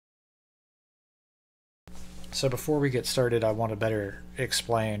So before we get started, I want to better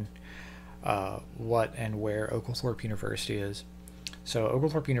explain what and where Oglethorpe University is. So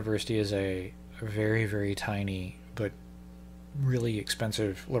Oglethorpe University is a very, very tiny but really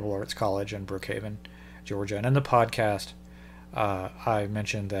expensive liberal arts college in Brookhaven, Georgia. And in the podcast, I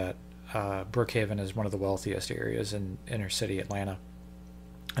mentioned that Brookhaven is one of the wealthiest areas in inner city Atlanta.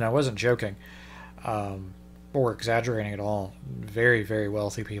 And I wasn't joking or exaggerating at all. Very, very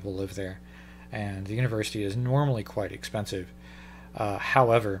wealthy people live there. And the university is normally quite expensive.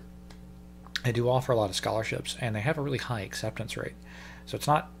 However, they do offer a lot of scholarships, and they have a really high acceptance rate. So it's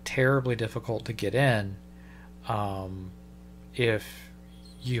not terribly difficult to get in if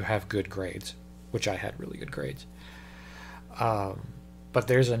you have good grades, which I had really good grades. But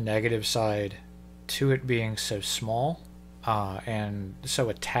there's a negative side to it being so small and so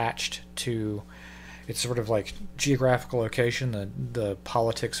attached to its sort of like geographical location, the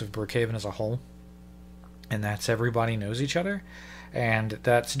politics of Brookhaven as a whole, and that's everybody knows each other, and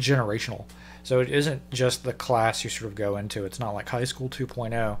that's generational. So it isn't just the class you sort of go into. It's not like high school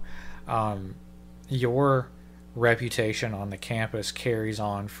 2.0. Your reputation on the campus carries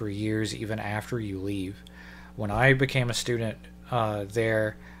on for years even after you leave. When I became a student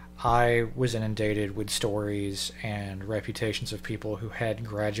there, I was inundated with stories and reputations of people who had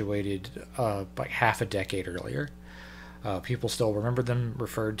graduated like half a decade earlier. People still remember them,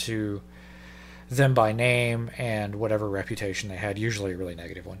 referred to them by name, and whatever reputation they had, usually a really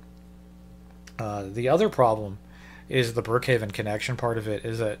negative one. The other problem is the Brookhaven connection part of it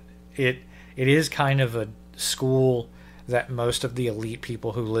is that it is kind of a school that most of the elite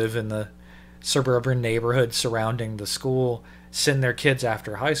people who live in the suburban neighborhoods surrounding the school send their kids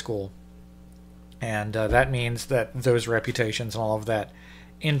after high school. And that means that those reputations and all of that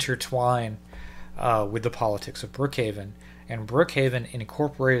intertwine with the politics of Brookhaven. And Brookhaven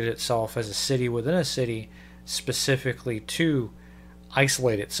incorporated itself as a city within a city specifically to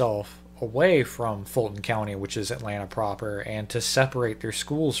isolate itself away from Fulton County, which is Atlanta proper, and to separate their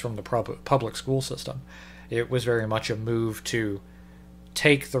schools from the public school system. It was very much a move to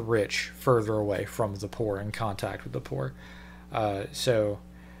take the rich further away from the poor, in contact with the poor. So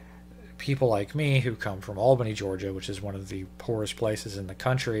people like me who come from Albany, Georgia, which is one of the poorest places in the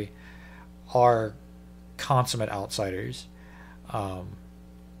country, are consummate outsiders.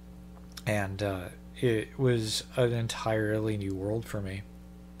 And it was an entirely new world for me.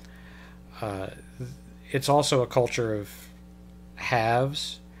 It's also a culture of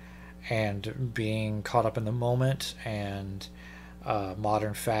haves and being caught up in the moment and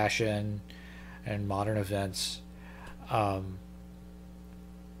modern fashion and modern events. A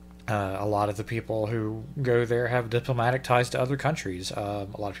lot of the people who go there have diplomatic ties to other countries. A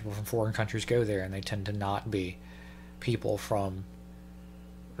lot of people from foreign countries go there, and they tend to not be people from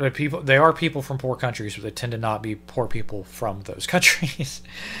they are people from poor countries, but they tend to not be poor people from those countries.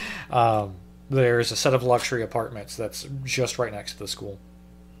 There's a set of luxury apartments that's just right next to the school,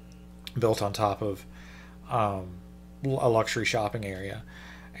 built on top of a luxury shopping area,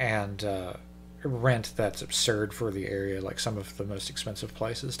 and rent that's absurd for the area, like some of the most expensive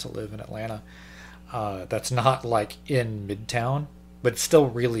places to live in Atlanta. That's not like in Midtown, but it's still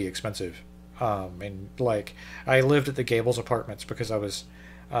really expensive. And like I lived at the Gables Apartments because I was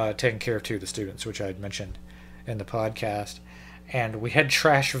taking care of two of the students, which I had mentioned in the podcast, and we had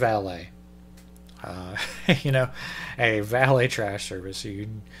trash valet. A valet trash service. So you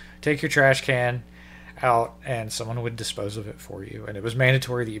take your trash can out and someone would dispose of it for you, and it was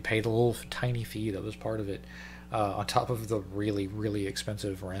mandatory that you pay the little tiny fee that was part of it, on top of the really, really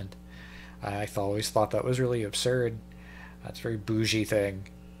expensive rent. I always thought that was really absurd. That's a very bougie thing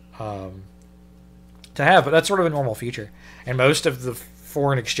to have, but that's sort of a normal feature. And most of the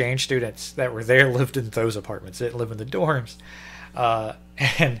foreign exchange students that were there lived in those apartments. They didn't live in the dorms. I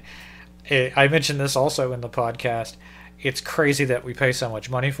mentioned this also in the podcast. It's crazy that we pay so much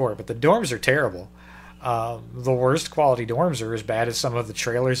money for it, but the dorms are terrible. The worst quality dorms are as bad as some of the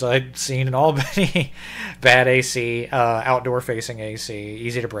trailers I'd seen in Albany. Bad AC, outdoor facing AC,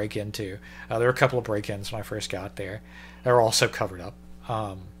 easy to break into. There were a couple of break-ins when I first got there. They were also covered up.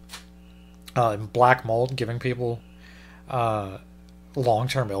 Black mold giving people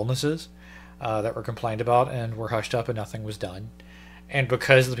long-term illnesses that were complained about and were hushed up and nothing was done. And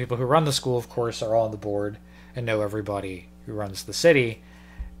because the people who run the school, of course, are on the board and know everybody who runs the city,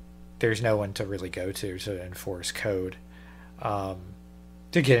 there's no one to really go to enforce code to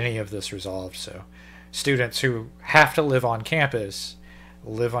get any of this resolved. So students who have to live on campus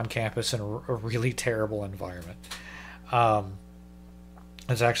in a really terrible environment.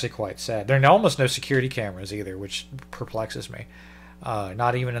 It's actually quite sad. There are almost no security cameras either, which perplexes me.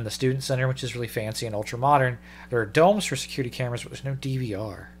 Not even in the student center, which is really fancy and ultra modern. There are domes for security cameras, but there's no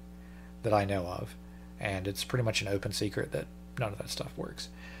DVR that I know of, and it's pretty much an open secret that none of that stuff works.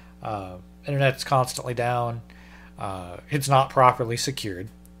 Internet's constantly down. It's not properly secured.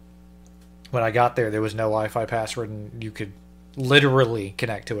 When I got there was no Wi-Fi password, and you could literally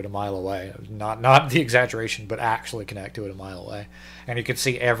connect to it a mile away. Not the exaggeration, but actually connect to it a mile away. And you could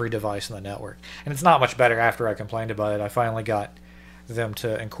see every device in the network. And it's not much better after I complained about it. I finally got them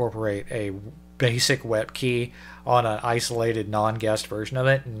to incorporate a basic web key on an isolated non-guest version of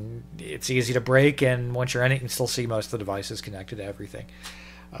it, and it's easy to break, and once you're in it, you can still see most of the devices connected to everything.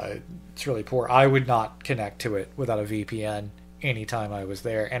 It's really poor. I would not connect to it without a VPN anytime I was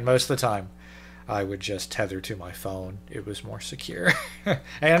there, and most of the time I would just tether to my phone. It was more secure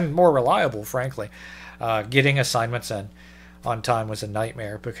and more reliable, frankly. Getting assignments in on time was a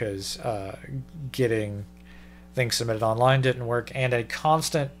nightmare because getting things submitted online didn't work, and a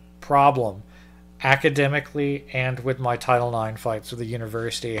constant problem academically and with my Title IX fights with the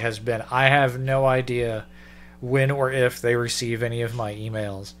university has been I have no idea when or if they receive any of my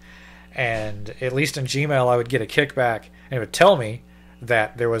emails. And at least in Gmail I would get a kickback and it would tell me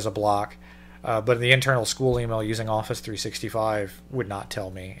that there was a block, but the internal school email using Office 365 would not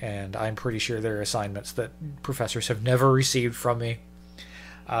tell me, and I'm pretty sure there are assignments that professors have never received from me.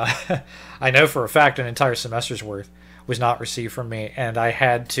 I know for a fact an entire semester's worth was not received from me, and I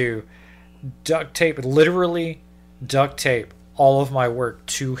had to literally duct tape all of my work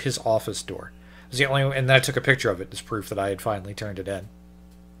to his office door. It was the only, and then I took a picture of it as proof that I had finally turned it in.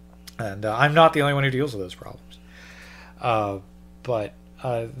 And I'm not the only one who deals with those problems. But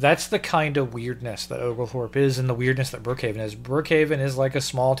that's the kind of weirdness that Oglethorpe is, and the weirdness that Brookhaven is. Brookhaven is like a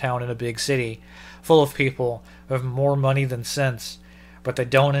small town in a big city, full of people who have more money than sense, but they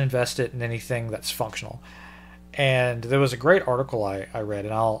don't invest it in anything that's functional. And there was a great article I read,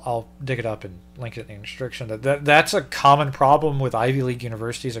 and I'll dig it up and link it in the description. That's a common problem with Ivy League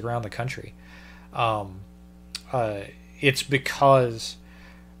universities around the country. It's because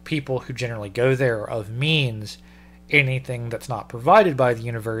people who generally go there are of means. Anything that's not provided by the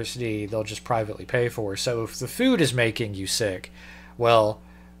university, they'll just privately pay for. So if the food is making you sick, well,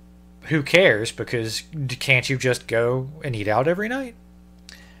 who cares? Because can't you just go and eat out every night?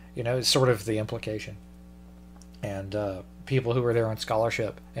 You know, it's sort of the implication. And people who are there on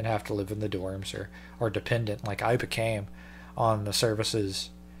scholarship and have to live in the dorms or are dependent, like I became, on the services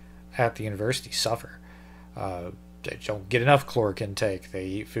at the university suffer. They don't get enough caloric intake. They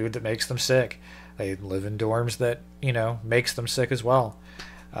eat food that makes them sick. They live in dorms that, makes them sick as well.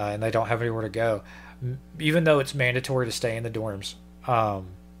 And they don't have anywhere to go. Even though it's mandatory to stay in the dorms,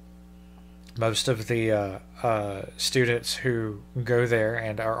 most of the students who go there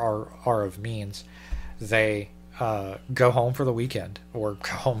and are of means, they go home for the weekend or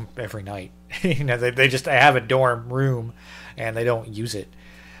go home every night. They just have a dorm room and they don't use it,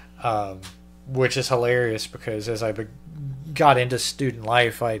 which is hilarious because as I got into student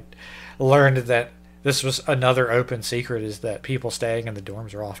life, I learned that this was another open secret, is that people staying in the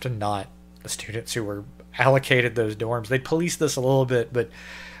dorms are often not the students who were allocated those dorms. They police this a little bit, but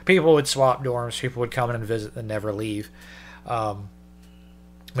people would swap dorms. People would come in and visit and never leave,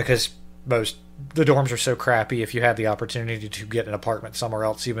 because the dorms are so crappy. If you had the opportunity to get an apartment somewhere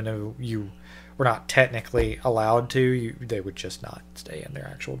else, even though you were not technically allowed to, they would just not stay in their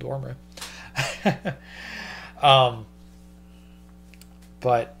actual dorm room.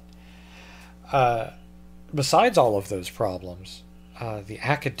 But besides all of those problems, the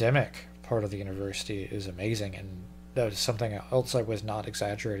academic part of the university is amazing, and that is something else I was not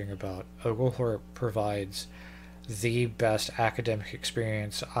exaggerating about. Oglethorpe provides the best academic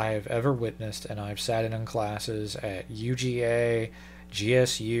experience I've ever witnessed, and I've sat in classes at UGA,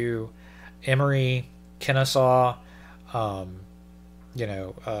 GSU, Emory, Kennesaw,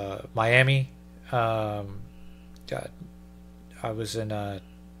 Miami. I was in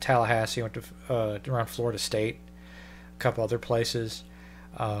Tallahassee, went to around Florida State, a couple other places.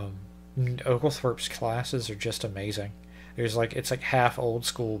 Oglethorpe's classes are just amazing. It's like half old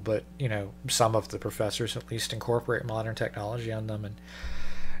school, but some of the professors at least incorporate modern technology on them, and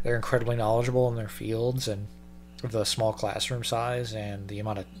they're incredibly knowledgeable in their fields. And the small classroom size and the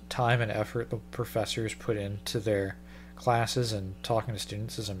amount of time and effort the professors put into their classes and talking to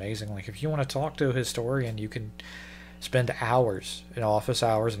students is amazing. Like, if you want to talk to a historian, you can spend hours in office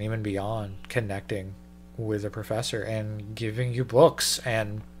hours and even beyond connecting with a professor and giving you books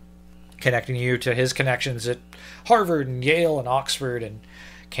and connecting you to his connections at Harvard and Yale and Oxford and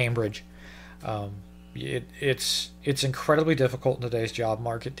Cambridge. It's incredibly difficult in today's job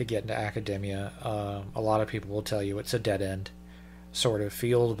market to get into academia. A lot of people will tell you it's a dead end. sort of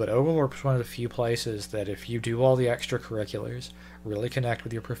field, but Oglethorpe is one of the few places that if you do all the extracurriculars, really connect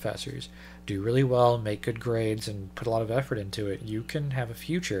with your professors, do really well, make good grades, and put a lot of effort into it, you can have a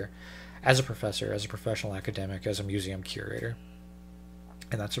future as a professor, as a professional academic, as a museum curator.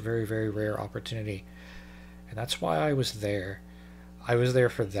 And that's a very, very rare opportunity. And that's why I was there. I was there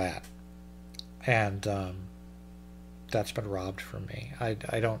for that. And that's been robbed from me. I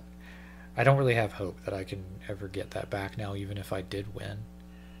don't really have hope that I can ever get that back now, even if I did win,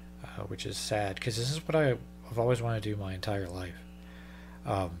 which is sad, because this is what I've always wanted to do my entire life.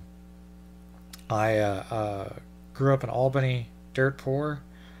 I grew up in Albany, dirt poor,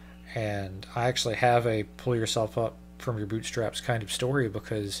 and I actually have a pull yourself up from your bootstraps kind of story,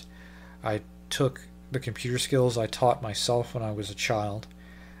 because I took the computer skills I taught myself when I was a child,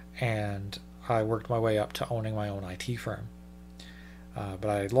 and I worked my way up to owning my own IT firm. But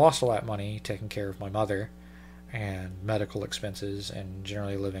I lost all that money taking care of my mother and medical expenses and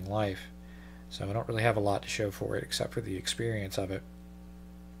generally living life. So I don't really have a lot to show for it except for the experience of it.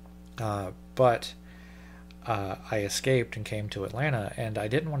 But I escaped and came to Atlanta, and I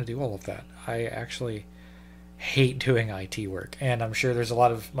didn't want to do all of that. I actually hate doing IT work. And I'm sure there's a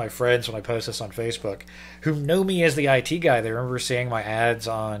lot of my friends when I post this on Facebook who know me as the IT guy. They remember seeing my ads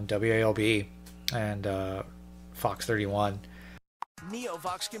on WALB and Fox 31.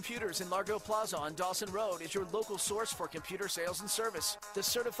 Neovox Computers in Largo Plaza on Dawson Road is your local source for computer sales and service. The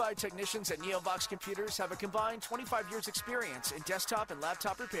certified technicians at Neovox Computers have a combined 25 years experience in desktop and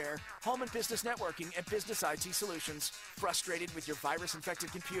laptop repair, home and business networking, and business IT solutions. Frustrated with your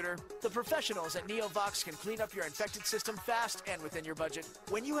virus-infected computer? The professionals at Neovox can clean up your infected system fast and within your budget.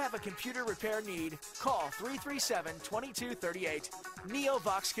 When you have a computer repair need, call 337-2238.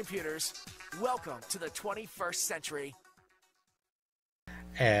 Neovox Computers. Welcome to the 21st century.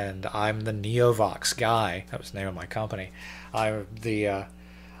 And I'm the Neovox guy. That was the name of my company. I'm the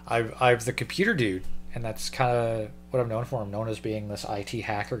computer dude, and that's kind of what I'm known for. I'm known as being this IT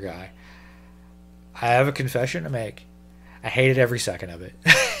hacker guy. I have a confession to make. I hated every second of it.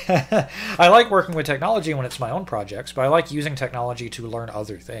 I like working with technology when it's my own projects, but I like using technology to learn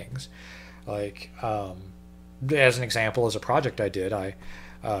other things. Like, as an example, as a project I did, I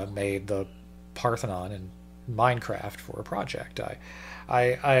made the Parthenon in Minecraft for a project.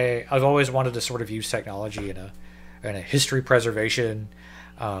 I've always wanted to sort of use technology in a history preservation,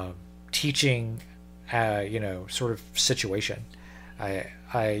 teaching, sort of situation.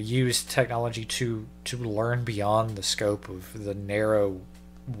 I use technology to learn beyond the scope of the narrow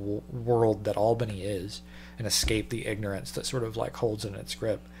world that Albany is, and escape the ignorance that sort of like holds in its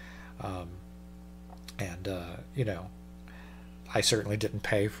grip. I certainly didn't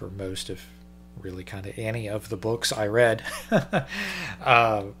pay for most of really kind of any of the books I read. But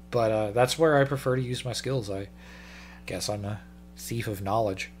that's where I prefer to use my skills. I guess I'm a thief of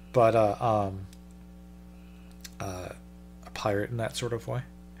knowledge, but a pirate in that sort of way.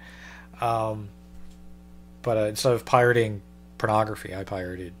 But instead of pirating pornography, I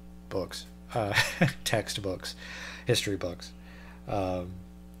pirated books, textbooks, history books, that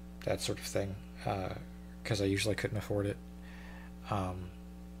sort of thing, because I usually couldn't afford it.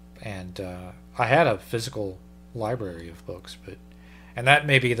 And I had a physical library of books, and that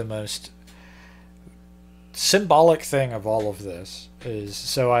may be the most symbolic thing of all of this is,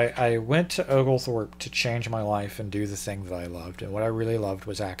 so I went to Oglethorpe to change my life and do the thing that I loved, and what I really loved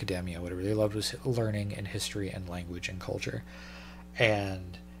was academia. What I really loved was learning and history and language and culture,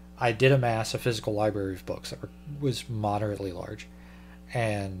 and I did amass a physical library of books that was moderately large,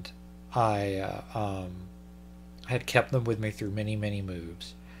 and I had kept them with me through many, many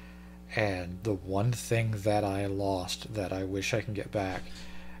moves. And the one thing that I lost that I wish I can get back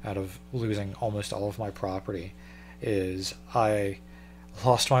out of losing almost all of my property is I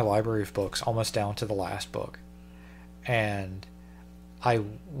lost my library of books almost down to the last book. And I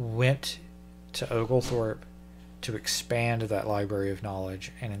went to Oglethorpe to expand that library of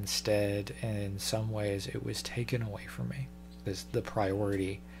knowledge, and instead, and in some ways, it was taken away from me. The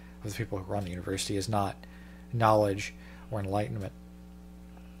priority of the people who run the university is not knowledge or enlightenment.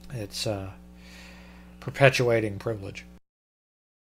 It's perpetuating privilege.